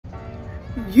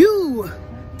YouTube,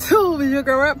 is your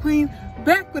girl Rap Queen,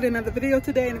 back with another video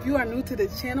today. And if you are new to the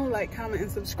channel, like, comment,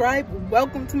 and subscribe.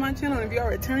 Welcome to my channel. And if you are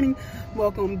returning,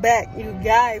 welcome back. You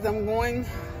guys, I'm going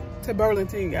to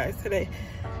Burlington, you guys, today.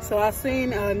 So I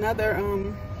seen another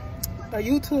a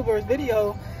YouTuber's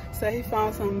video say he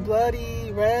found some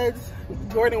bloody reds,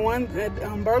 Jordan 1s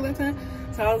at Burlington.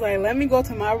 So I was like, let me go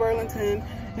to my Burlington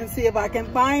and see if I can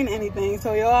find anything.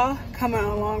 So y'all coming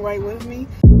along right with me.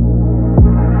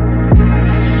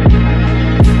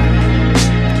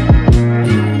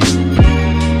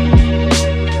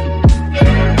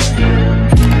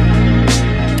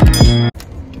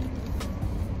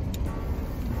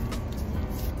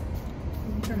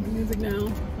 Turn the music down. I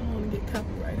don't want to get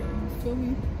copyrighted. You feel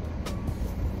me?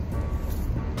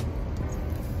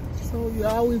 So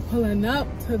y'all, we pulling up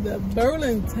to the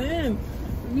Burlington.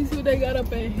 Let me see what they got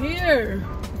up in here.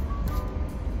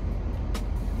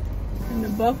 In the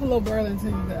Buffalo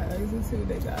Burlington, you guys. Let's see what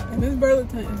they got. And this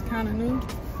Burlington is kind of new.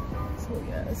 So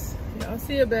yes, y'all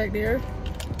see it back there.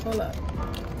 Hold up.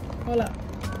 Hold up.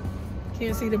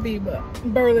 Can't see the B, but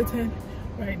Burlington.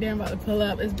 Right there, I'm about to pull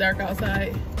up. It's dark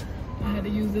outside. I had to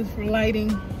use this for lighting,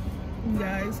 you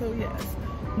guys. So yes,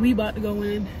 we about to go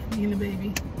in, me and the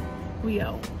baby. We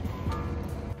out.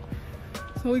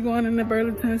 So we going in the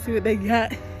Burlington, see what they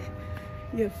got.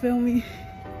 You feel me?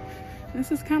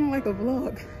 This is kind of like a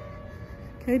vlog.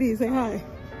 Katie, say hi.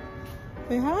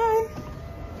 Say hi.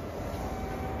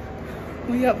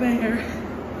 We up in here.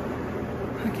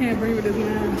 I can't breathe with this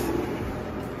mask.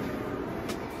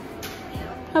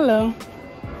 Hello.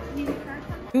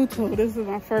 YouTube, this is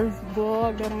my first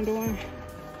vlog that I'm doing.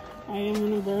 I am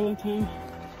in the Burlington.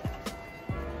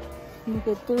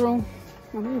 Look through.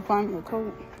 I need to find me a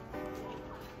coat.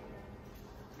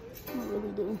 I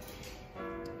really do.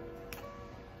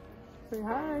 Say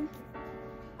hi.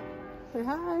 Say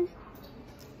hi.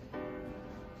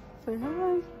 Say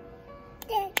hi.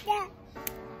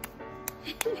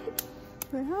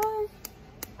 Say hi.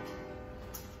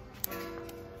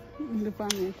 I need to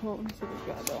find me a coat. Let's see what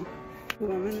they got though.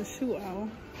 Ooh, I'm in the shoe aisle.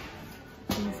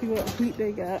 Let me see what heat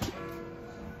they got.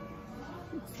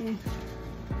 Let's see.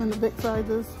 And the big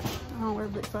sizes. I don't wear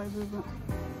big sizes, but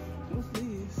what's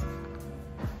these?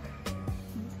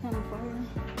 It's kind of fire.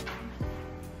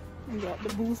 We got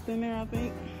the boost in there, I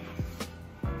think.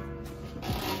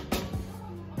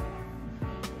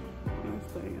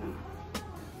 Let's see.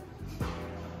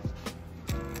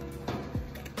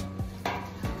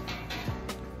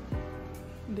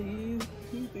 These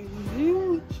things are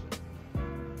huge.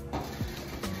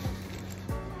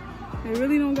 They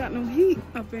really don't got no heat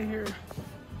up in here.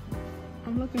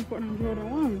 I'm looking for them Jordan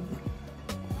 1s.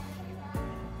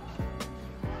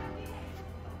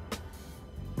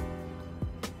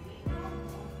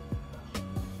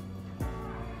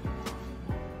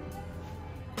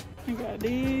 I got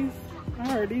these. I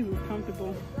heard these was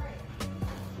comfortable.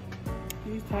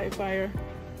 These tight fire,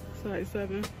 size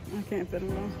 7. I can't fit them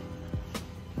though.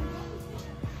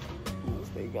 What else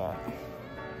they got?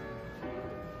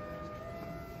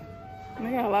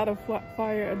 They got a lot of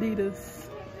fire Adidas.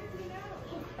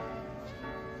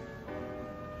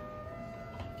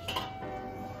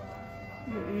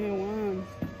 Yeah, ones.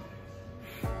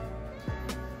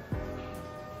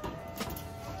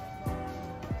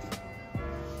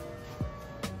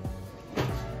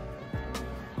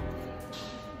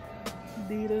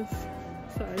 Adidas,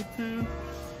 size 10.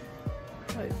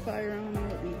 Tight fire, I don't know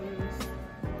what these is.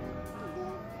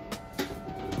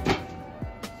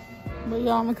 But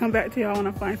y'all, I'm gonna come back to y'all when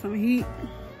I find some heat.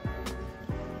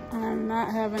 I'm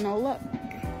not having no luck.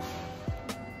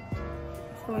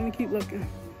 So let me keep looking.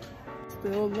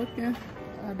 Still looking.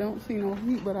 I don't see no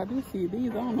heat, but I do see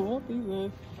these. I don't know what these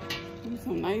are. These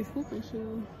some nice hooping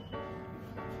shoes.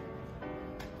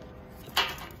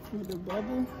 With the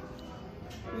bubble.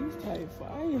 These tight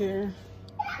fire.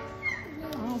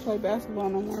 I don't play basketball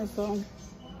no more, so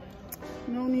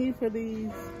no need for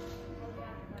these.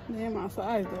 They're my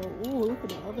size though. Ooh, look at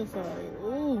the other side.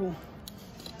 Ooh,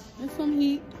 there's some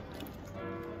heat.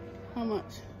 How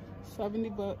much? 70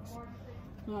 bucks.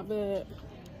 Not bad.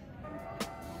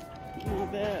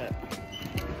 Not bad.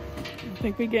 I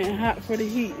think we're getting hot for the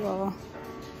heat, y'all.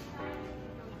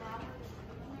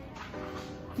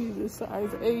 These are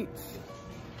size 8.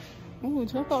 Ooh,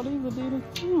 check out these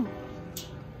Adidas too.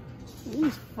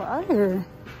 These fire.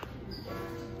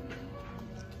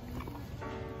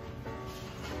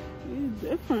 These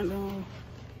different though.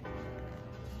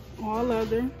 All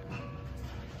leather,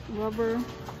 rubber,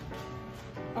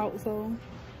 outsole.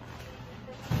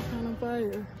 Kind of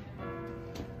fire.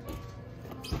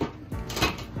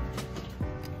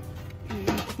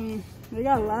 They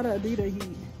got a lot of Adidas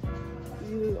heat.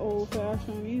 These old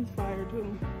fashioned, these fire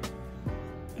too.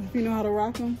 If you know how to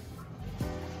rock them.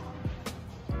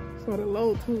 For the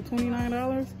low too,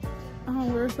 $29. I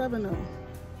don't wear 7 though.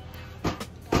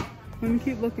 Let me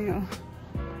keep looking, y'all.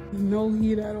 No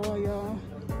heat at all, y'all.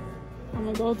 I'm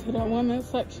gonna go to the women's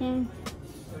section.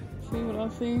 See what I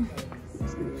see.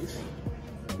 Let's see these.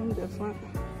 I'm different.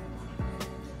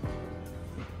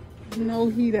 No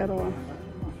heat at all.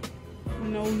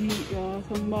 No heat, y'all.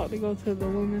 So I'm about to go to the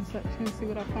women's section, see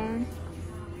what I find.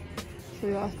 So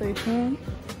y'all stay tuned.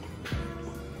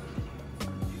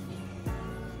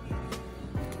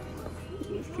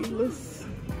 Let's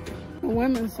the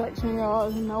women's section, y'all,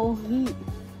 is no heat.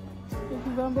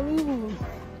 This is unbelievable.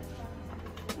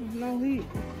 There's no heat.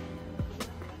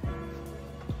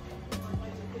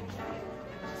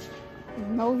 There's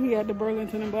no heat at the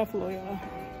Burlington in Buffalo, y'all.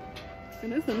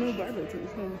 And it's a new Burlington,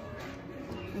 so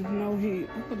there's no heat.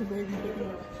 Look at the baby picking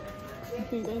up. You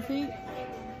think that's heat?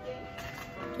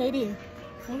 Katie,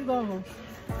 what's those?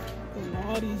 The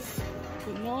naughties.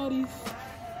 The naughties.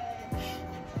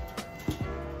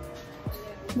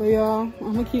 But y'all,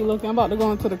 I'm gonna keep looking. I'm about to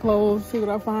go into the clothes, see what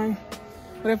I find.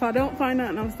 But if I don't find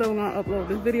nothing, I'm still gonna upload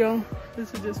this video.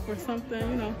 This is just for something,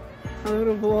 you know, a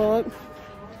little vlog.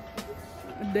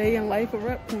 A day in life of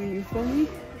rep queen, you feel me?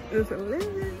 It's a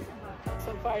little.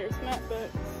 Some fire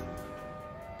snapbacks.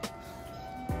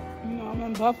 You know, I'm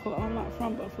in Buffalo. I'm not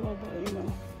from Buffalo, but you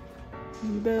know,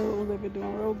 the Bills, they've been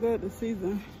doing real good this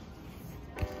season.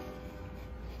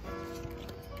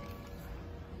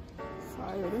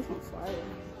 Fire, this one's fire.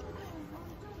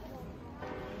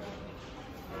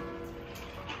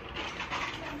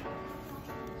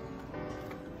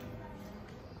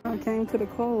 I came to the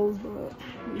clothes, but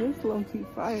this low-key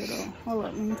fire though. Hold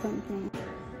up, let me turn the camera.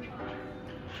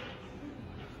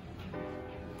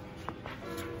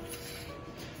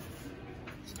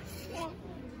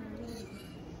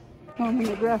 I'm in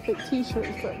the graphic t-shirt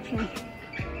section.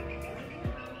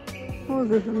 What is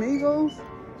this, Amigos?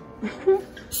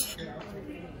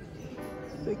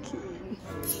 The key.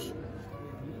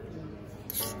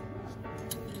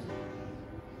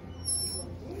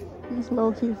 It's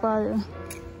low-key fire.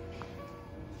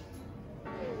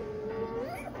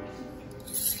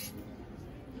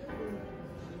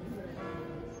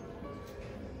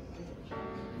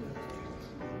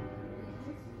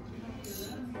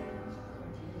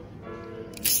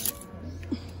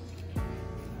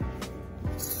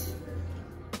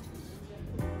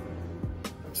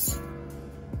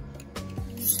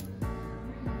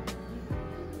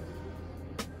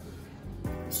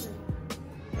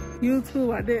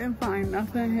 YouTube, I didn't find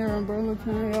nothing here in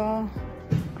Burlington, y'all.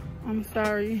 I'm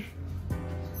sorry.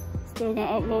 Still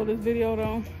gonna upload this video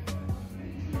though.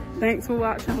 Thanks for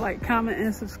watching. Like, comment,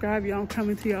 and subscribe, y'all. I'm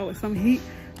coming to y'all with some heat.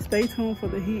 Stay tuned for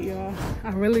the heat, y'all. I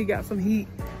really got some heat.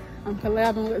 I'm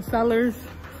collabing with sellers,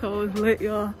 so it's lit,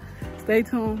 y'all. Stay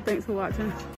tuned. Thanks for watching.